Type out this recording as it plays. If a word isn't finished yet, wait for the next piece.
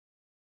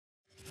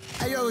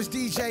Hey, yo, it's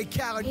DJ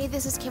Khaled. Hey,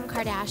 this is Kim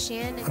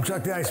Kardashian. I'm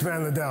Chuck the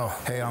Iceman Liddell.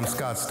 Hey, I'm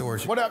Scott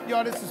Storch. What up,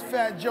 y'all? This is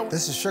Fat Joe.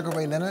 This is Sugar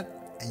Ray Leonard,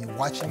 and you're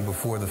watching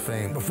Before the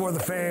Fame. Before the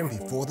Fame.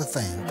 Before the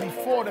Fame.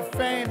 Before the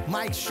Fame.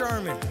 Mike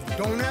Sherman.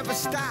 Don't ever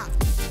stop.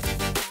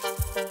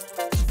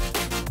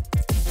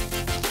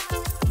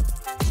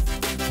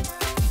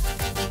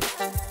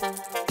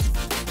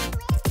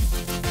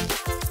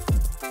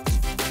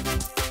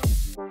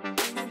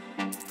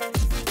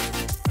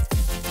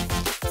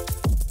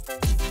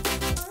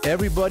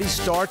 Everybody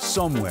starts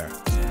somewhere.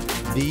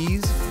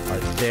 These are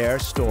their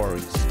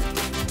stories.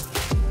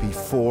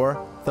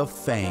 Before the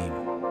Fame.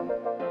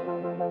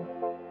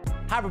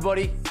 Hi,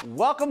 everybody.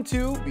 Welcome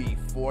to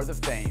Before the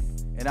Fame.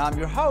 And I'm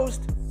your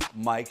host,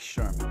 Mike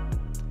Sherman.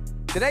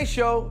 Today's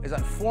show is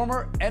on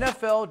former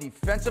NFL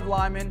defensive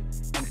lineman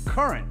and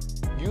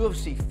current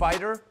UFC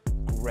fighter,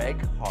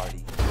 Greg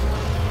Hardy.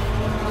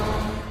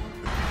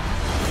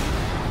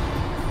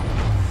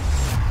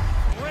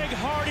 Greg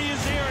Hardy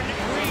is there,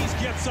 and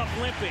Breeze gets up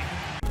limping.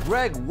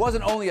 Greg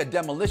wasn't only a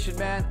demolition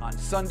man on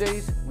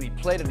Sundays when he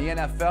played in the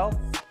NFL,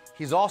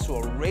 he's also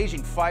a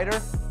raging fighter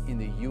in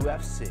the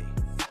UFC.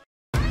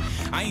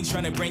 I ain't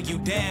trying to bring you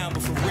down,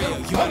 but for real,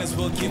 you might as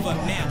well give up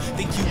now.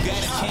 Think you got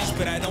a chance,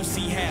 but I don't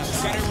see how.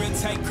 Got a real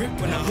tight grip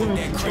when I hold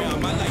that crown.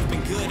 My life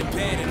been good and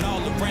bad and all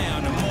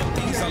around. The more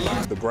things I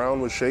lost. The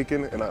ground was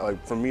shaking, and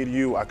from me to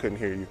you, I couldn't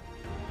hear you.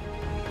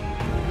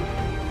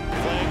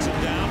 Flags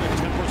him down and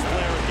tempers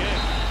flare again.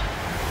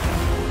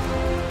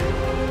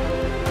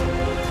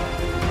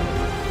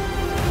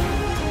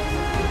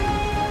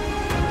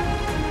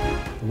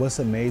 What's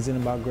amazing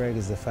about Greg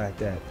is the fact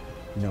that,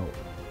 you know,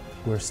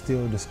 we're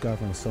still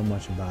discovering so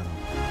much about him.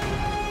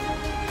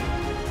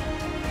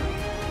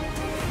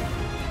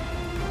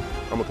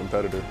 I'm a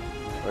competitor.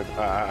 Like,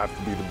 I have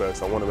to be the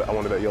best. I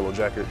wanted that yellow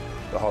jacket,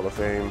 the Hall of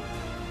Fame,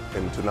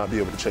 and to not be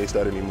able to chase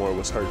that anymore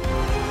was hurting.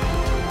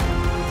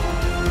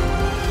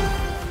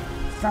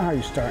 It's not how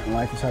you start in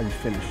life, it's how you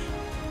finish.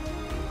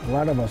 A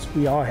lot of us,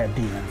 we all have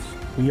demons.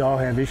 We all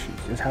have issues.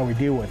 It's how we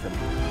deal with them.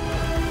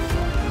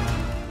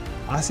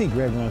 I see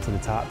Greg going to the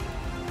top.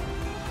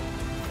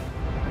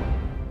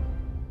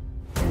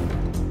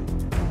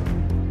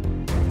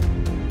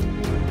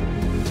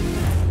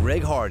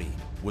 Greg Hardy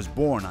was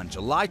born on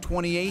July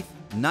 28,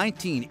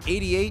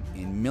 1988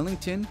 in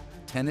Millington,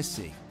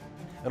 Tennessee.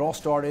 It all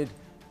started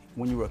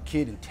when you were a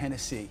kid in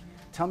Tennessee.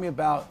 Tell me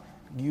about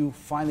you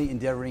finally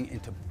endeavoring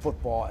into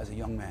football as a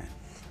young man.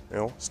 You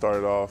know,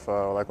 started off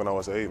like when I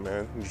was 8,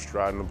 man. Just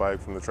riding the bike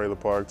from the trailer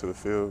park to the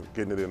field,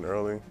 getting it in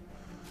early,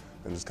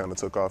 and just kind of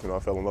took off. You know, I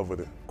fell in love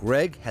with it.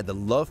 Greg had the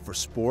love for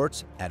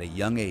sports at a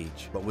young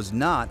age, but was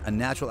not a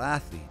natural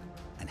athlete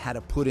and had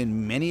to put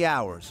in many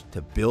hours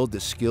to build the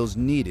skills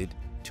needed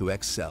to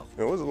excel.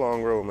 It was a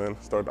long road, man.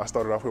 I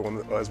started off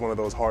as one of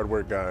those hard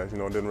work guys, you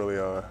know, didn't really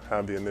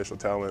have the initial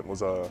talent,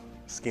 was a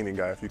skinny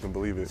guy, if you can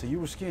believe it. So you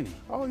were skinny?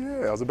 Oh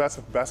yeah, I was a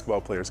basketball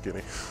player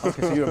skinny.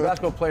 Okay, so you're a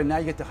basketball player, now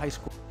you get to high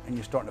school and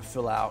you're starting to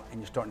fill out and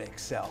you're starting to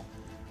excel.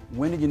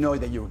 When did you know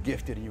that you were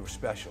gifted and you were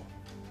special?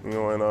 You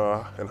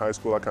know, in high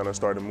school, I kind of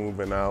started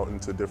moving out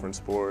into different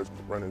sports,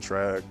 running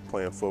track,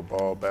 playing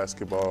football,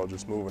 basketball,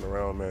 just moving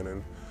around, man.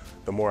 And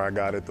the more I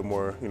got it, the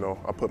more, you know,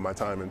 I put my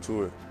time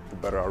into it, the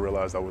better I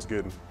realized I was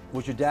getting.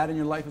 Was your dad in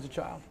your life as a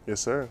child? Yes,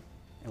 sir.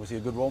 And was he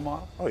a good role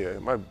model? Oh yeah,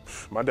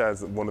 my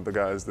dad's one of the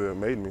guys that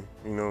made me.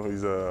 You know,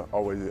 he's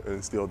always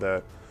instilled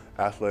that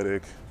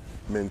athletic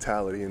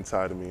mentality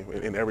inside of me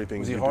in everything.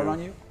 Was he hard on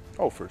you?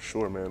 Oh, for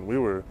sure, man. We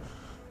were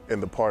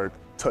in the park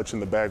touching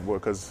the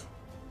backboard because,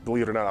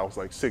 believe it or not, I was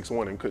like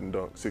 6'1" and couldn't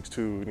dunk, 6'2",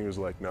 and he was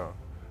like, nah.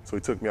 So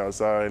he took me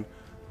outside,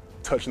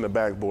 touching the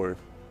backboard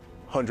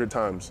 100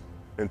 times.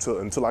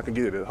 Until I could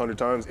get it 100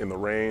 times in the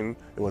rain.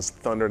 It was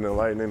thunder and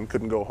lightning,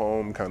 couldn't go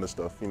home kind of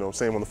stuff. You know,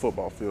 same on the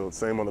football field,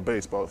 same on the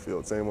baseball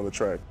field, same on the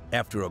track.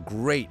 After a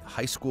great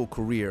high school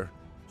career,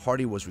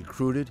 Hardy was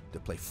recruited to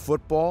play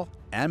football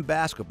and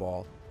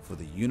basketball for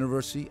the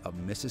University of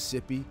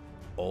Mississippi,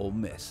 Ole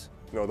Miss.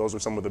 You know, those were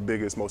some of the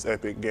biggest, most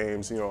epic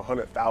games. You know,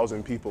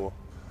 100,000 people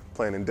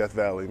playing in Death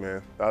Valley,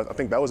 man. I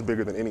think that was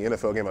bigger than any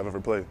NFL game I've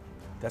ever played.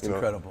 That's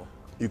incredible.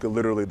 You could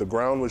literally, the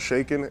ground was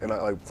shaking,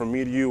 and from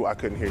me to you, I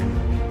couldn't hear you.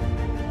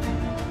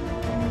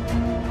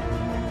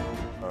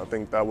 I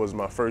think that was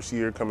my first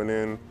year coming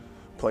in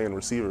playing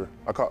receiver.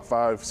 I caught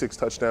 5-6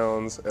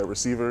 touchdowns at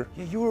receiver.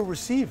 Yeah, you were a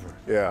receiver.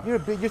 Yeah. You're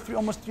big. You're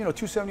almost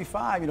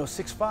 275.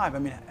 6'5". I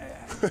mean,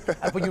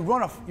 but you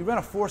ran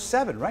a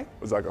 4.7, right?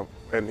 It was like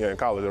in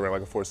college I ran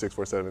like a 4.6,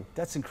 4.7.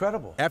 That's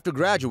incredible. After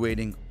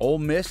graduating Ole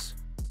Miss,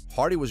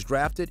 Hardy was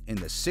drafted in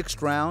the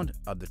 6th round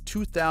of the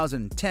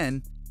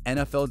 2010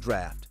 NFL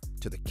Draft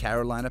to the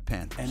Carolina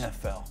Panthers.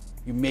 NFL.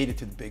 You made it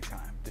to the big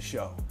time, the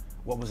show.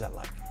 What was that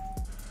like?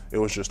 It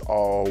was just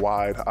all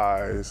wide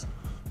eyes,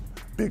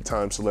 big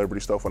time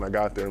celebrity stuff when I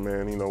got there,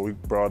 man. You know, we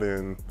brought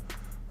in,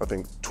 I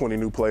think, 20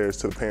 new players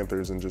to the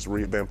Panthers and just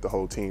revamped the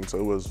whole team. So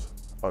it was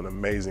an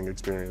amazing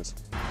experience.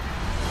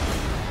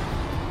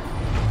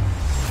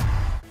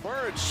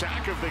 Bird third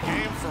sack of the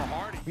game for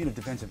Hardy. Being a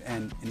defensive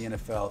end in the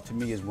NFL, to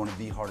me, is one of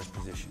the hardest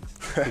positions.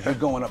 If you're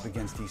going up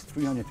against these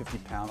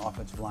 350-pound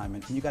offensive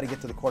linemen, and you got to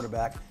get to the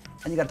quarterback,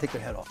 and you got to take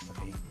their head off.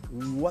 Okay,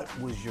 what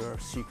was your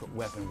secret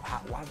weapon?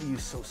 Why were you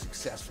so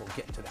successful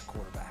getting to that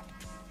quarterback?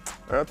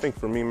 I think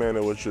for me, man,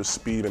 it was just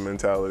speed and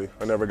mentality.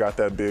 I never got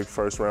that big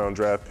first-round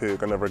draft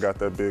pick. I never got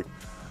that big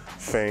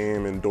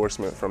fame,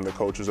 endorsement from the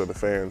coaches or the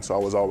fans. So I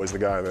was always the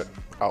guy that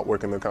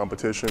outworking the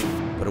competition.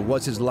 But it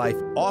was his life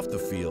off the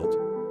field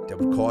that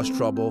would cause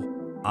trouble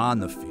on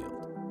the field.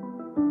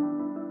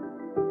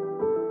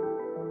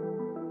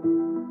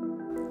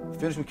 You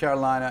finished with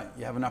Carolina,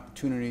 you have an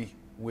opportunity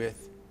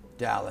with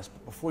Dallas.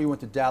 But before you went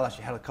to Dallas,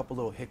 you had a couple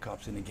little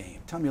hiccups in the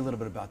game. Tell me a little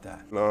bit about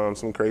that.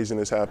 Some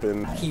craziness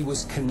happened. He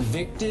was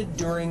convicted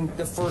during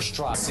the first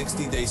trial.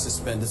 60-day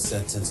suspended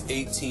sentence,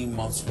 18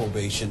 months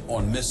probation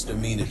on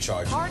misdemeanor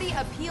charges. Hardy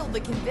appealed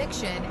the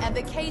conviction, and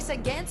the case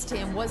against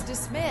him was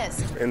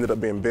dismissed. Ended up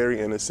being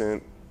very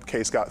innocent.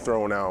 Case got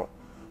thrown out,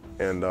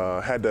 and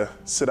had to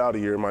sit out a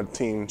year. My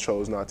team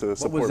chose not to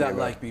support me. What was that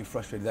like, being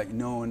frustrated, like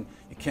knowing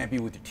you can't be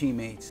with your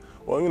teammates?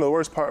 Well, the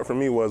worst part for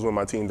me was when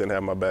my team didn't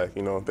have my back.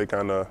 They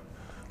kind of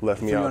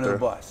left me out under there.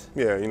 The bus.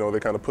 Yeah, they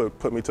kind of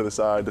put me to the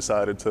side,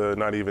 decided to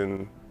not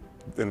even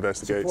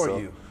investigate.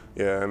 Support you.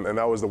 Yeah, and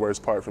that was the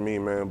worst part for me,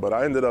 man. But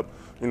I ended up,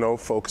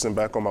 focusing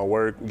back on my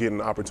work, getting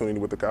an opportunity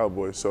with the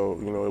Cowboys. So,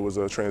 it was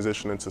a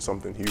transition into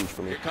something huge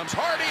for me. Here comes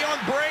Hardy on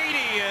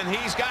Brady, and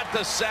he's got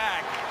the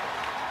sack.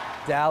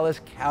 Dallas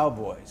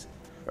Cowboys,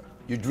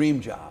 your dream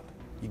job.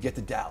 You get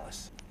to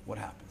Dallas. What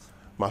happens?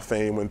 My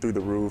fame went through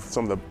the roof.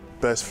 Some of the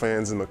best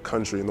fans in the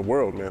country, in the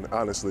world, man,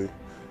 honestly.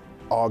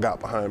 All got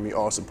behind me,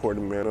 all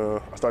supported me, man.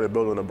 I started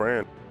building a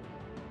brand.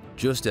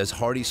 Just as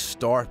Hardy's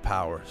star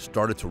power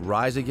started to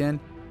rise again,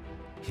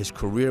 his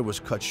career was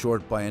cut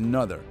short by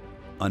another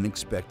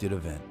unexpected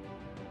event.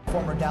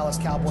 Former Dallas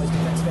Cowboys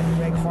defensive end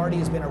Greg Hardy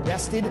has been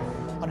arrested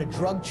on a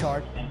drug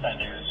charge. Inside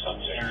there's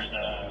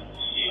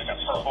like a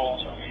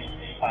purple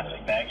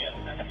plastic bag,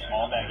 a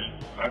small baggie.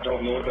 I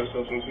don't know what that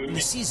substance is. When the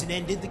season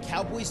ended, the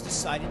Cowboys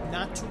decided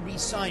not to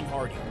re-sign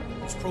Hardy.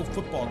 His pro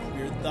football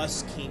career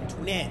thus came to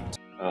an end.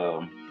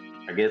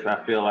 I guess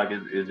I feel like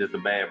it's just a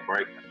bad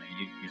break. I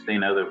mean, you've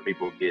seen other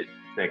people get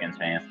second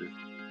chances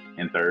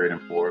in third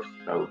and fourth,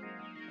 so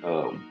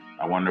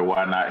I wonder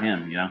why not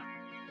him,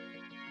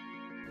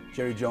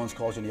 Jerry Jones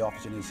calls you in the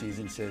office in the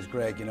season and says,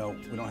 Greg, we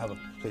don't have a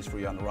place for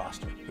you on the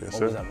roster. Yes,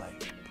 what was that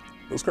like?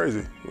 It was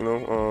crazy,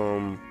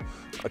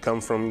 I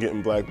come from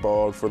getting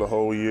blackballed for the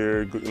whole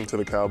year, getting to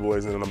the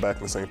Cowboys, and then I'm back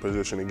in the same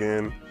position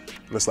again.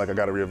 And it's like I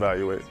got to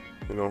reevaluate,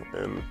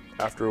 and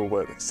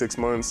after, 6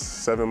 months,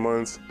 7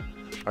 months,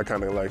 I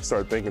kind of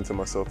started thinking to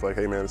myself,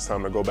 hey man, it's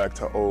time to go back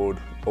to old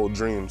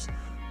dreams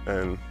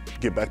and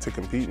get back to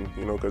competing,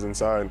 because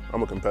inside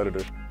I'm a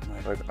competitor.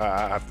 Right.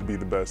 I have to be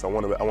the best. I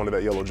wanted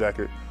that yellow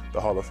jacket, the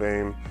Hall of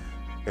Fame,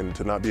 and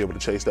to not be able to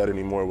chase that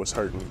anymore was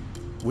hurting.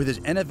 With his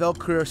NFL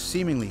career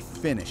seemingly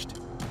finished,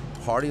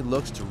 Hardy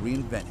looks to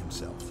reinvent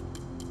himself.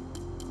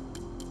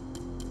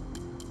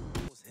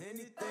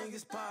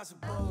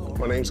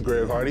 My name's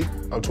Greg Hardy.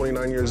 I'm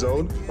 29 years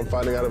old. I'm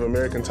fighting out of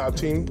American Top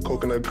Team,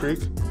 Coconut Creek.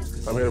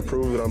 I'm here to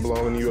prove that I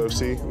belong in the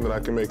UFC and that I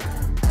can make it.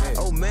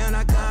 Oh man,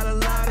 I got a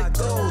lot of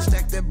goals.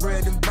 Stack that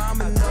bread and buy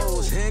my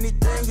nose.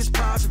 Anything is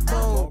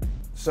possible.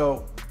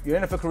 So your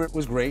NFL career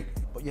was great,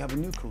 but you have a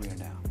new career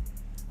now,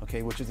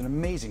 okay, which is an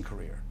amazing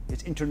career.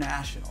 It's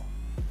international,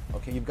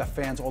 okay? You've got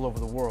fans all over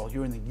the world.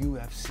 You're in the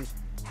UFC.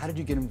 How did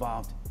you get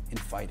involved in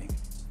fighting?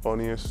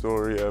 Funniest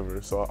story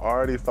ever. So I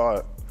already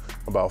thought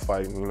about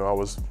fighting. I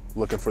was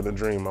looking for the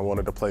dream. I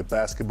wanted to play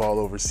basketball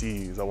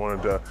overseas. I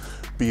wanted to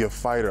be a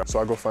fighter. So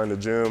I go find a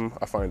gym,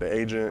 I find an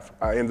agent.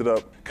 I ended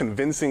up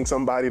convincing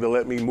somebody to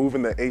let me move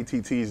in the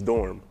ATT's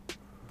dorm.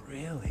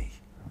 Really?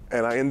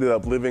 And I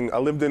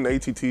lived in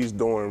ATT's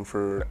dorm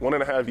for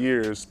 1.5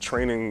 years,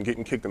 training,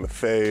 getting kicked in the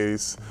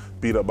face,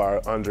 beat up by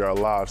Andre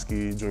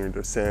Arlovsky, Junior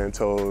Dos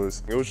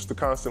Santos. It was just a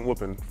constant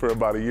whooping for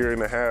about 1.5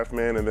 years,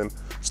 man, and then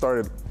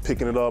started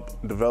picking it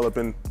up,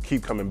 developing,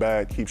 keep coming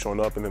back, keep showing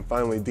up, and then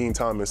finally Dean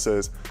Thomas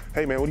says,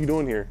 hey man, what are you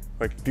doing here?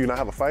 Do you not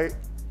have a fight?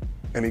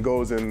 And he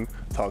goes and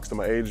talks to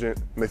my agent,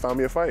 and they found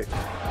me a fight.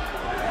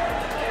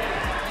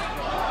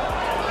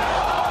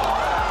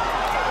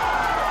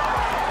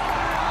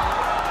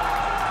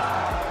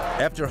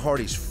 After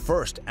Hardy's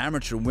first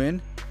amateur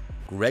win,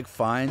 Greg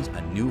finds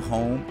a new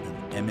home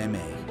in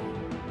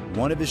MMA.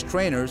 One of his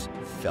trainers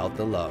felt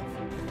the love.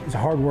 He's a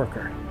hard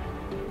worker.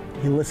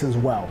 He listens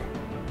well.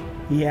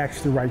 He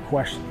asks the right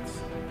questions.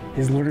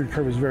 His learning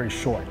curve is very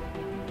short.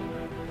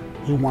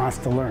 He wants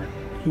to learn.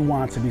 He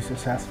wants to be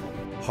successful.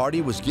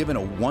 Hardy was given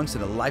a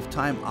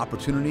once-in-a-lifetime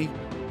opportunity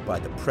by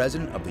the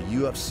president of the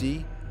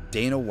UFC,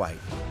 Dana White,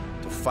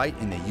 to fight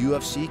in the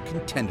UFC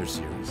Contender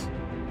Series.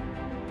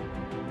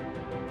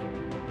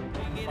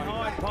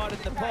 Potted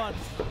the punt.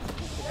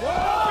 Whoa!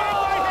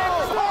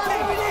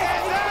 Hardy!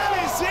 And that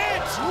is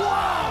it!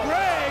 Wow!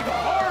 Greg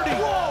Hardy!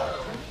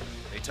 Whoa!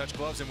 They touch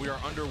gloves, and we are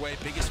underway.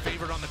 Biggest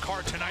favorite on the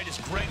card tonight is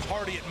Greg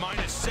Hardy at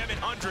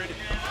 -700,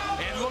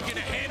 and looking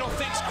to handle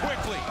things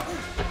quickly.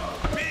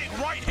 Big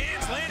right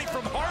hands landing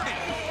from Hardy.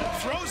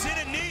 Throws in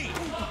a knee.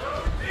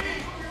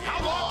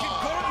 How long can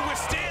Gordon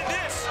withstand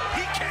this?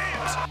 He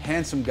can't.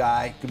 Handsome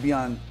guy, could be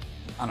on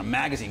a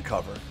magazine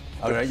cover.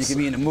 Okay, you could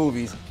be in the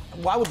movies.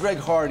 Why would Greg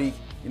Hardy,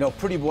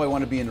 pretty boy,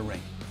 want to be in the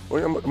ring?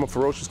 Well, I'm a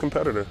ferocious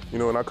competitor,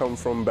 and I come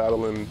from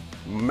battling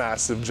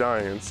massive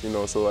giants,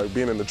 so like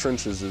being in the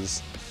trenches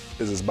is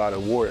about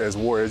as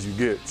war as you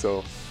get.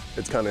 So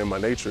it's kind of in my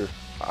nature.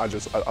 I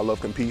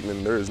love competing,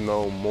 and there is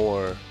no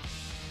more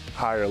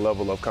higher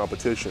level of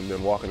competition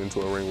than walking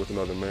into a ring with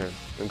another man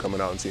and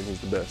coming out and seeing who's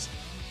the best.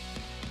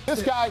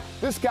 This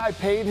guy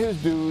paid his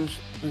dues.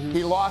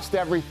 He lost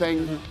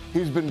everything.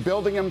 He's been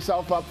building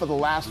himself up for the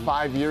last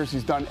 5 years.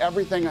 He's done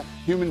everything a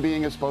human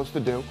being is supposed to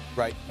do.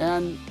 Right.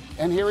 And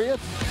here he is.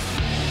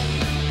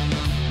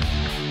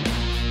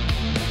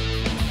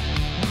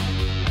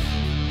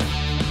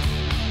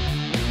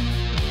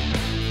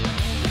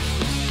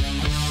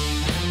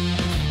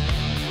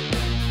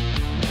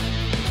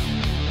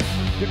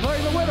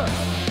 Declaring the winner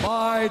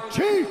by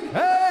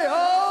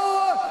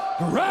TKO,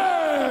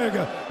 Greg,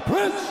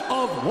 Prince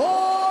of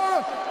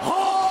War,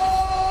 Hardy.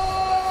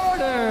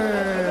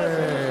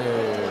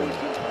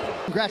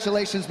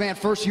 Congratulations, man.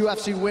 First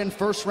UFC win,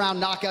 first round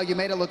knockout. You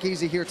made it look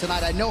easy here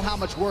tonight. I know how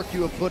much work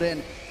you have put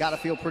in. Got to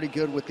feel pretty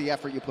good with the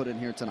effort you put in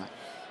here tonight.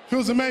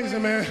 Feels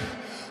amazing, man.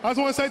 I just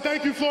want to say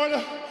thank you,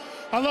 Florida.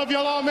 I love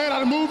y'all all, man.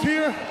 I moved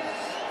here.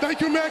 Thank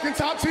you, American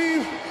Top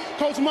Team.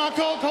 Coach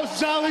Marco, Coach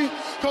Jolly,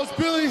 Coach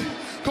Billy,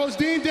 Coach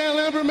Dean, Dan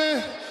Lambert,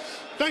 man.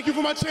 Thank you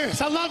for my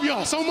chance. I love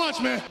y'all so much,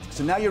 man.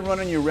 So now you're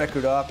running your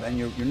record up, and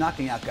you're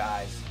knocking out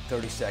guys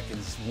 30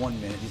 seconds,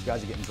 1 minute. These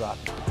guys are getting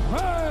dropped.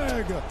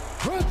 Greg,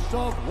 Prince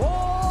of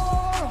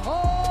War,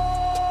 Hardy.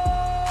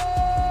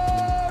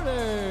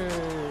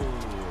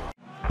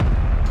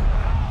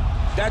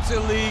 That's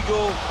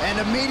illegal. And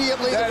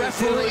immediately the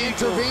referee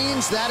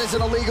intervenes. That is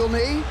an illegal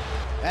knee.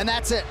 And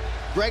that's it.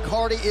 Greg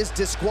Hardy is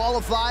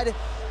disqualified.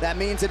 That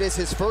means it is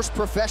his first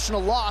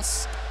professional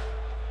loss.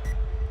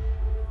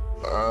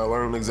 I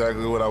learned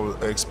exactly what I was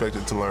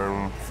expected to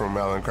learn from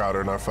Alan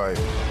Crowder in our fight.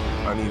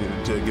 I needed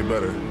to get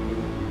better.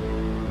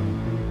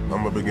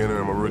 I'm a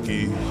beginner, I'm a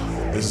rookie.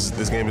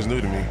 This game is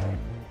new to me.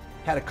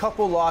 Had a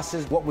couple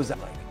losses. What was that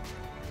like?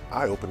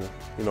 Eye-opening.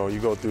 You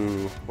go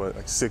through,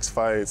 like 6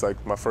 fights. Like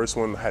my first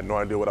one, I had no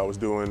idea what I was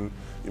doing.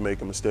 You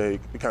make a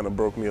mistake. It kind of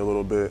broke me a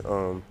little bit.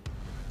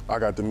 I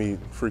got to meet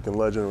freaking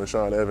legend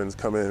Rashad Evans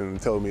come in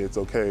and tell me it's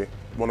okay.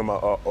 One of my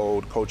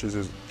old coaches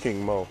is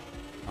King Mo.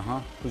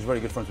 Who's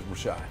very good friends with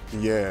Rashad.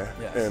 Yeah,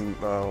 yes. And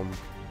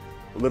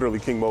literally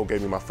King Mo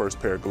gave me my first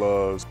pair of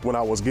gloves. When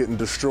I was getting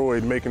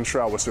destroyed, making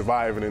sure I was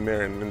surviving in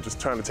there and just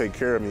trying to take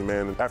care of me,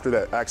 man. And after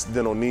that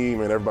accidental knee,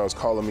 man, everybody was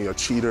calling me a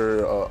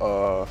cheater,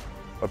 a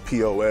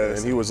POS.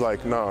 And he was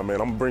like, nah, man,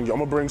 I'm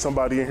gonna bring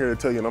somebody in here to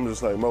tell you. And I'm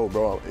just like, Mo,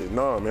 bro,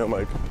 nah, man. I'm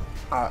like,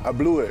 I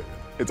blew it.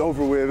 It's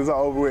over with, it's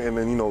all over with. And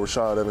then,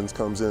 Rashad Evans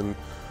comes in, and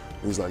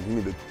he's like,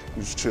 you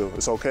just chill.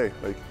 It's okay,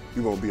 like,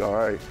 you're gonna be all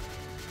right.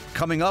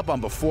 Coming up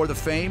on Before the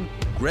Fame,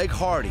 Greg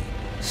Hardy,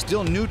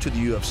 still new to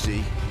the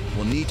UFC,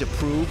 will need to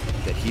prove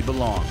that he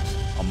belongs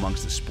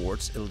amongst the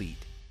sport's elite.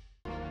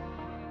 Hi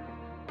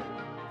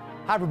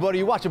everybody,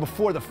 you're watching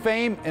Before the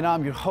Fame, and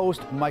I'm your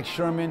host, Mike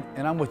Sherman,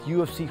 and I'm with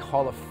UFC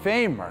Hall of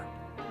Famer,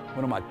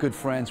 one of my good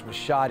friends,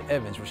 Rashad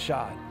Evans.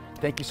 Rashad,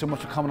 thank you so much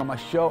for coming on my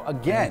show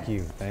again.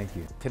 Thank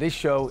you. Today's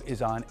show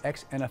is on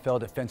ex-NFL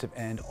defensive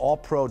end,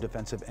 all-pro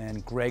defensive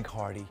end, Greg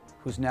Hardy,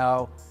 who's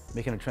now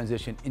making a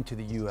transition into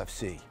the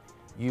UFC.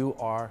 You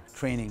are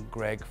training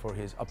Greg for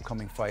his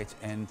upcoming fights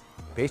and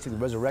basically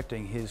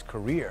resurrecting his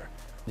career.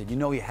 Did you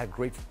know he had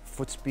great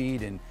foot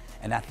speed and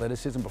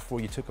athleticism before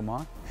you took him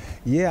on?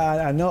 Yeah,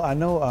 I know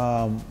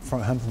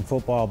from him from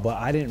football, but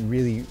I didn't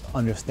really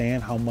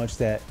understand how much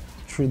that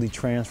truly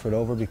transferred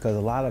over, because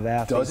a lot of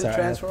athletes. Does it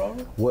transfer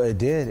over? Well, it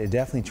did. It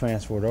definitely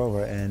transferred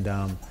over, and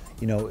I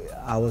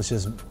was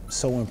just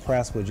so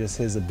impressed with just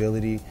his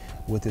ability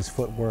with his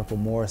footwork, but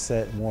more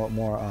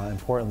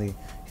importantly,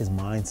 his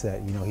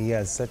mindset. He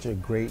has such a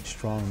great,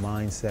 strong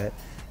mindset,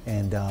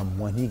 and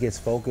when he gets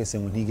focused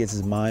and when he gets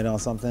his mind on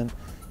something,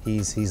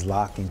 he's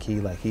lock and key,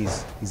 like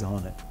he's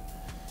on it.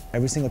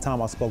 Every single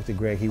time I spoke to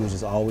Greg, he was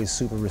just always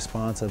super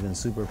responsive and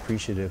super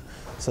appreciative.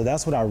 So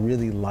that's what I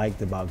really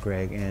liked about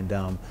Greg, and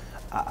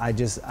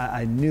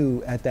I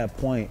knew at that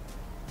point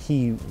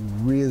he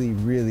really,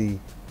 really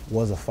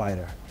was a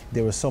fighter.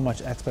 There was so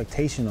much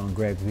expectation on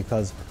Greg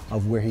because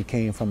of where he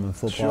came from in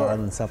football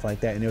and stuff like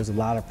that, and there was a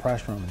lot of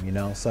pressure on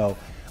him, So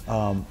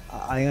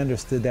I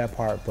understood that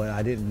part, but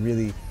I didn't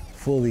really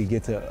fully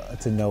get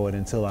to know it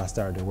until I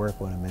started to work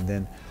with him. And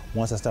then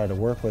once I started to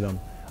work with him,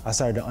 I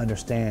started to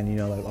understand,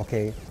 like,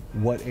 okay,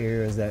 what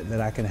areas that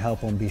I can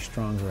help him be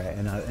stronger at.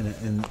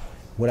 And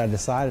what I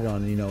decided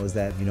on, is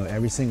that,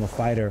 every single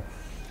fighter,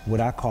 what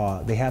I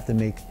call, they have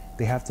to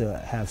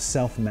have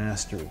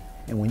self-mastery.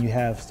 And when you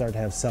start to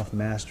have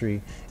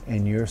self-mastery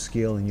in your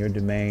skill and your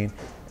domain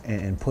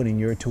and putting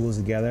your tools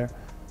together,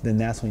 then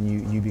that's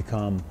when you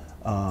become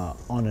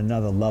on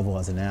another level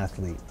as an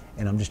athlete.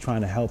 And I'm just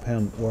trying to help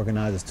him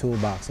organize his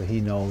toolbox so he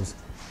knows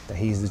that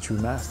he's the true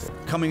master.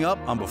 Coming up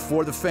on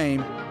Before the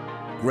Fame,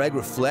 Greg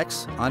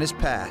reflects on his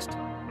past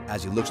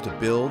as he looks to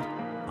build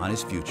on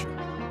his future.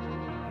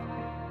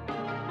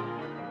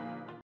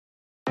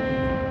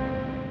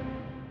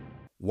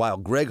 While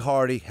Greg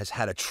Hardy has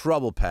had a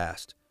troubled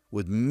past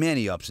with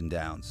many ups and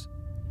downs,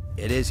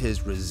 it is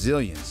his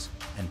resilience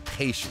and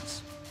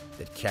patience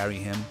that carry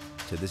him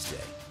to this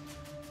day.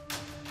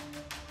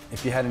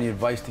 If you had any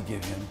advice to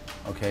give him,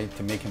 okay,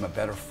 to make him a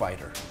better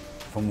fighter,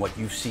 from what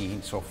you've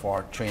seen so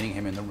far, training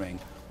him in the ring,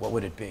 what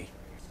would it be?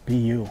 Be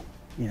you,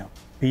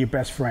 be your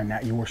best friend,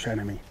 not your worst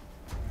enemy.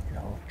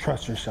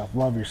 Trust yourself,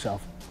 love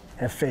yourself,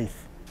 have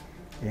faith,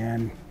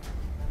 and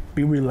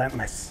be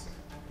relentless.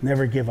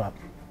 Never give up.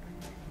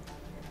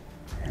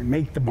 And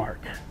make the mark.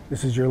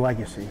 This is your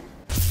legacy.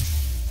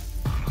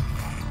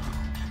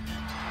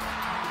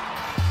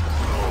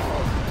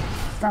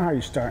 It's not how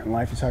you start in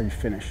life, it's how you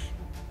finish.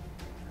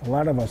 A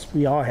lot of us,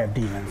 we all have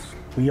demons.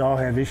 We all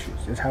have issues.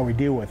 It's how we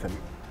deal with them.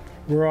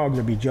 We're all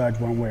going to be judged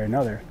one way or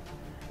another.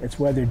 It's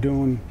what they're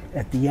doing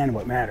at the end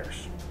what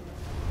matters.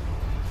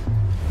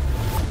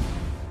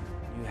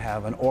 You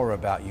have an aura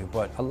about you,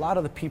 but a lot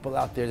of the people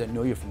out there that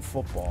know you from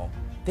football,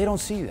 they don't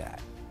see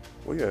that.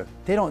 Well, yeah.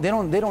 They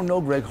don't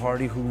know Greg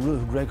Hardy, who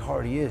Greg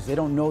Hardy is. They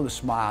don't know the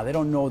smile. They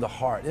don't know the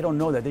heart. They don't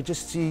know that. They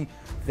just see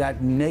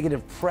that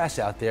negative press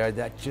out there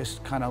that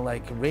just kind of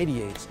like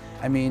radiates.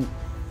 I mean,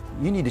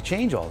 you need to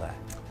change all that.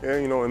 Yeah,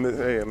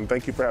 and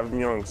thank you for having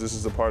me on, because this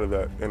is a part of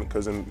that. And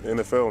because in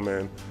NFL,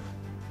 man,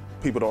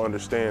 people don't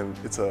understand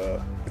it's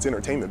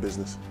entertainment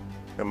business.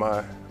 And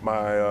my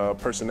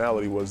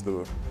personality was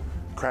the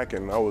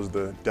Kraken. I was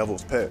the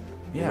devil's pet,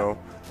 and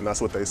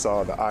that's what they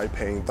saw, the eye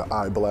paint, the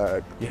eye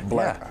black.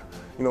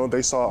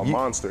 They saw a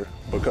monster,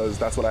 because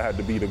that's what I had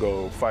to be to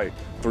go fight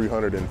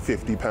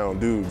 350-pound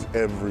dudes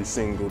every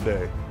single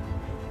day.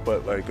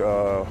 But like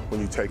when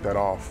you take that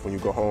off, when you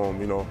go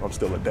home, I'm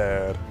still a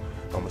dad,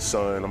 I'm a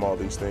son, I'm all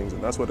these things,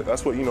 and that's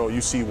what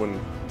you see when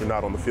you're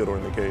not on the field or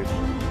in the cage.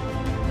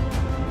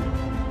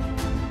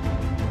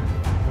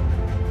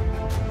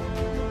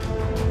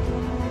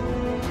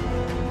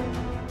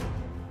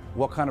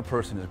 What kind of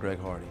person is Greg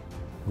Hardy?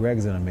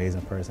 Greg's an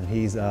amazing person.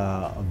 He's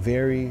a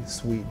very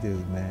sweet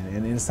dude, man.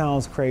 And it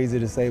sounds crazy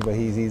to say, but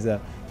he's a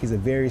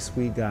very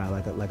sweet guy,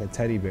 like a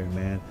teddy bear,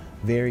 man.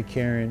 Very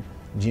caring,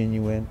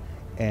 genuine,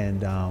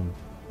 and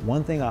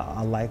one thing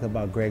I like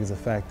about Greg is the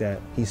fact that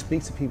he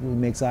speaks to people, he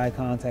makes eye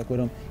contact with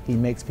them, he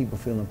makes people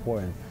feel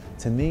important.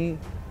 To me,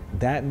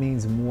 that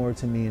means more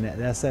to me, and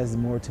that says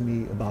more to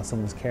me about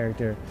someone's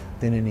character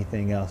than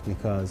anything else,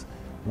 because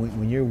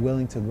when you're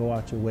willing to go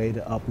out your way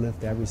to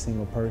uplift every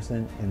single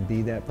person and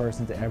be that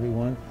person to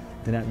everyone,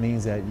 then that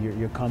means that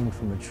you're coming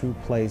from a true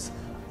place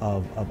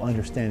of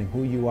understanding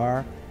who you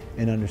are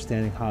and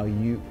understanding how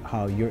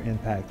your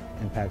impact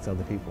impacts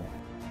other people.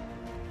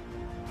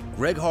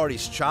 Greg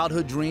Hardy's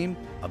childhood dream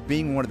of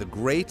being one of the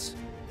greats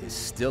is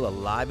still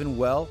alive and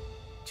well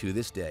to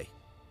this day.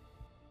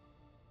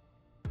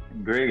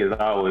 Greg has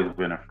always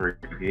been a freak.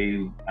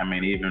 Even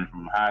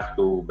from high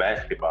school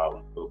basketball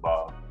and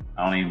football.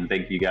 I don't even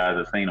think you guys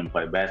have seen him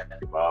play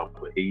basketball,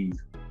 but he's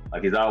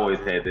always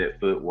had that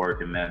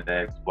footwork and that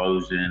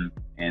explosion,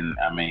 and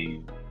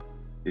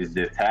it's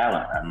just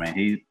talent.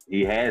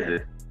 He has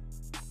it.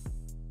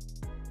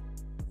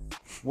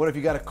 What if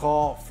you got a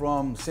call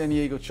from San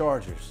Diego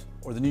Chargers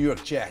or the New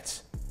York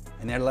Jets,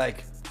 and they're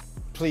like,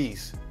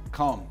 please,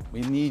 come,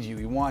 we need you,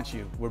 we want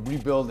you, we're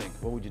rebuilding?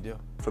 What would you do?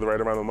 For the right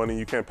amount of money,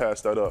 you can't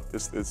pass that up.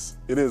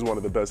 It is one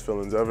of the best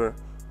feelings ever,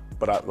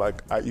 but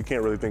you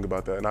can't really think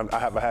about that. And I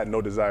have had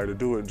no desire to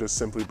do it, just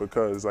simply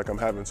because I'm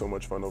having so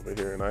much fun over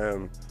here, and I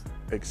am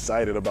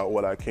excited about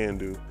what I can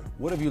do.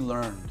 What have you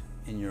learned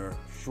in your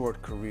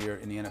short career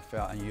in the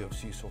NFL and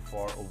UFC so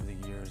far over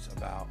the years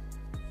about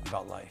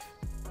life?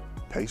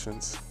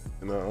 Patience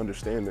and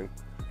understanding.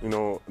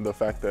 The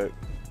fact that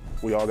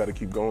we all got to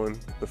keep going,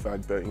 the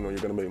fact that, you're going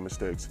to make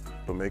mistakes,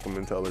 but make them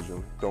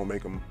intelligent. Don't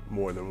make them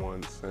more than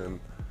once. And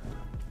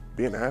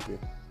being happy.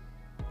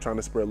 Trying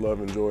to spread love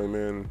and joy,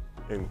 man,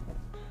 and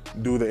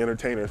do the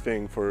entertainer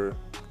thing for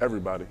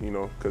everybody,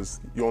 because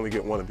you only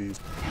get one of these.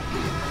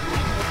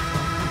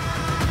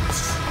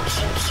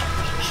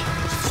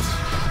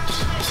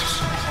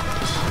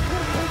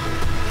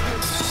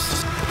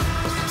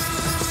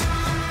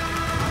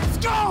 Let's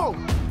go!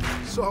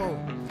 So,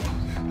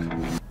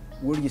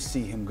 where do you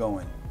see him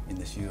going in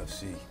this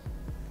UFC?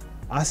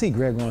 I see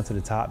Greg going to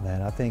the top,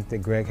 man. I think that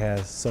Greg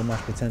has so much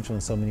potential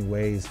in so many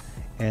ways.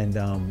 And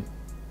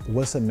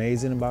what's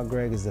amazing about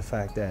Greg is the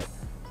fact that,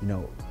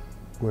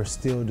 we're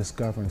still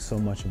discovering so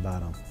much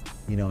about him.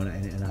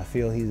 And I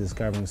feel he's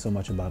discovering so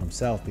much about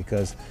himself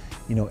because,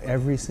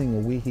 every single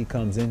week he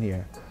comes in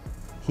here,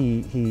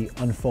 he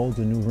unfolds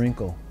a new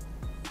wrinkle.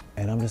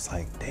 And I'm just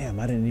like, damn,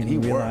 I didn't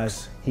even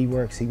realize he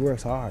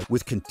works hard.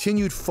 With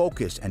continued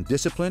focus and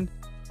discipline,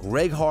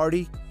 Greg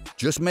Hardy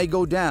just may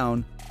go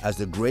down as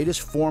the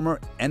greatest former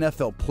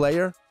NFL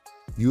player,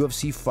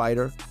 UFC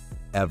fighter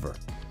ever.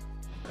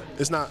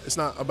 it's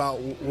not about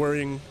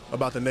worrying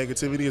about the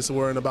negativity. It's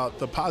worrying about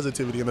the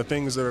positivity and the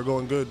things that are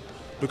going good,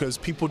 because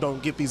people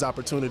don't get these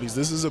opportunities.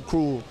 This is a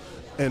cruel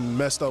and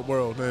messed up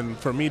world, and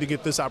for me to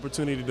get this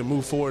opportunity to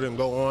move forward and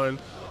go on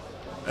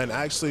and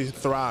actually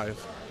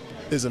thrive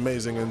is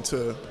amazing. And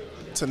to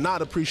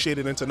not appreciate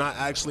it and to not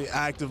actually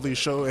actively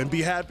show and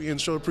be happy and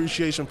show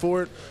appreciation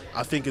for it,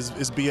 I think is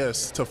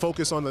BS. To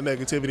focus on the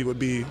negativity would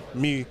be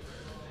me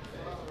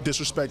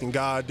disrespecting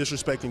God,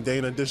 disrespecting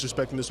Dana,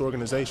 disrespecting this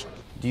organization.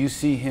 Do you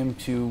see him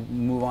to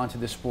move on to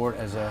this sport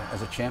as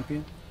a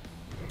champion?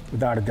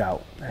 Without a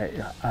doubt.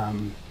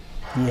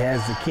 He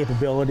has the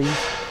capabilities,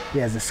 he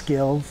has the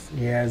skills,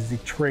 he has the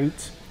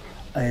traits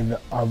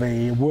of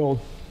a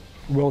world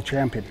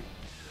champion.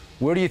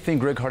 Where do you think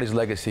Greg Hardy's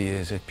legacy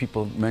is? If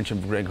people mention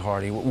Greg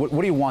Hardy, what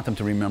do you want them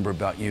to remember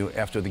about you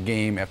after the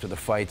game, after the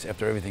fights,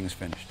 after everything is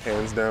finished?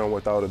 Hands down,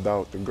 without a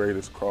doubt, the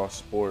greatest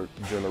cross-sport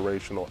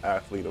generational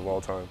athlete of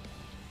all time.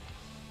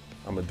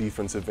 I'm a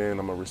defensive end,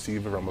 I'm a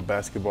receiver, I'm a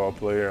basketball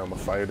player, I'm a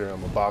fighter,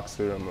 I'm a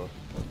boxer,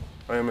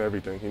 I am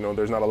everything. You know,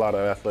 there's not a lot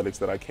of athletics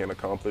that I can't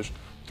accomplish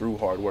through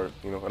hard work,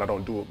 you know, and I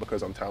don't do it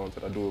because I'm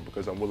talented. I do it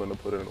because I'm willing to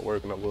put in the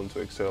work and I'm willing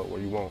to excel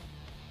where you won't.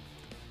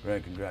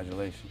 Greg,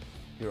 congratulations.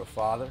 You're a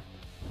father,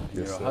 and Yes,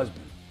 you're sir. a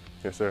husband.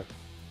 Yes, sir.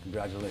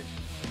 Congratulations.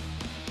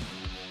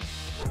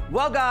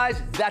 Well,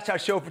 guys, that's our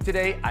show for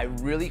today. I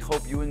really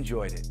hope you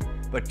enjoyed it.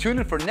 But tune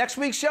in for next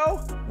week's show,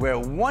 where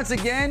once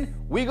again,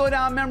 we go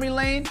down memory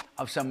lane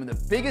of some of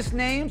the biggest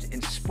names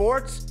in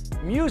sports,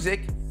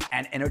 music,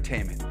 and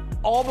entertainment,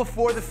 all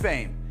before the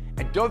fame.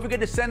 And don't forget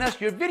to send us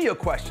your video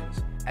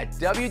questions at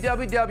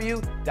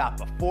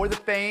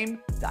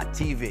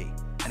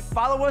www.beforethefame.tv. And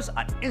follow us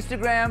on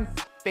Instagram,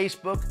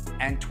 Facebook,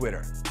 and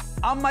Twitter.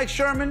 I'm Mike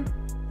Sherman.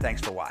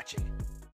 Thanks for watching.